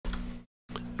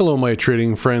Hello my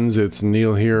trading friends, it's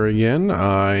Neil here again.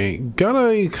 I got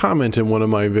a comment in one of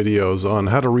my videos on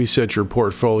how to reset your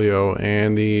portfolio,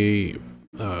 and the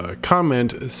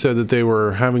comment said that they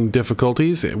were having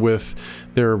difficulties with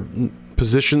their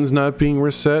positions not being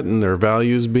reset and their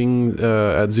values being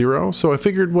at zero. So I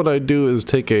figured what I'd do is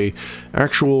take a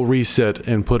actual reset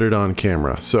and put it on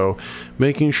camera. So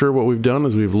making sure what we've done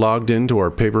is we've logged into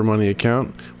our paper money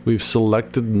account, we've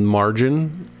selected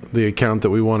margin, the account that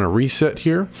we want to reset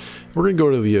here. We're going to go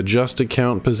to the adjust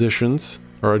account positions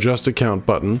or adjust account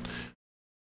button,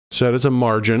 set it to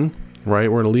margin, right?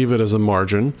 We're going to leave it as a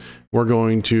margin. We're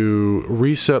going to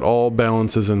reset all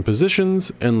balances and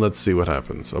positions, and let's see what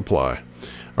happens. Apply.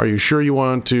 Are you sure you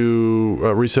want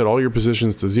to reset all your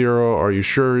positions to zero? Are you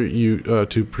sure you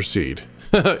to proceed?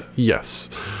 Yes.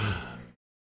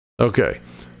 Okay.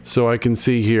 So I can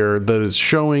see here that it's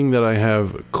showing that I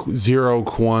have zero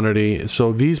quantity.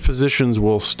 So these positions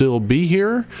will still be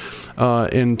here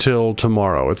until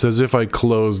tomorrow. It's as if I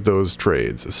closed those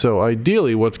trades. So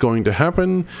ideally what's going to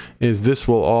happen is this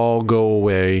will all go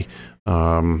away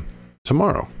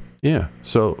tomorrow. Yeah,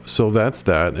 so that's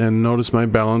that. And notice my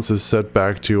balance is set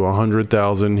back to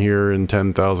 100,000 here and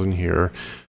 10,000 here.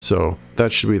 So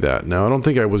that should be that. Now, I don't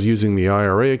think I was using the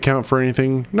IRA account for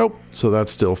anything. Nope. So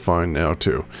that's still fine now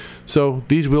too. So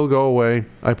these will go away,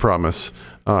 I promise.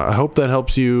 I hope that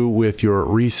helps you with your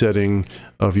resetting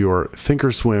of your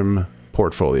ThinkOrSwim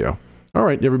portfolio. All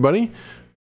right, everybody.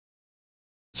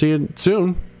 See you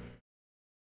soon.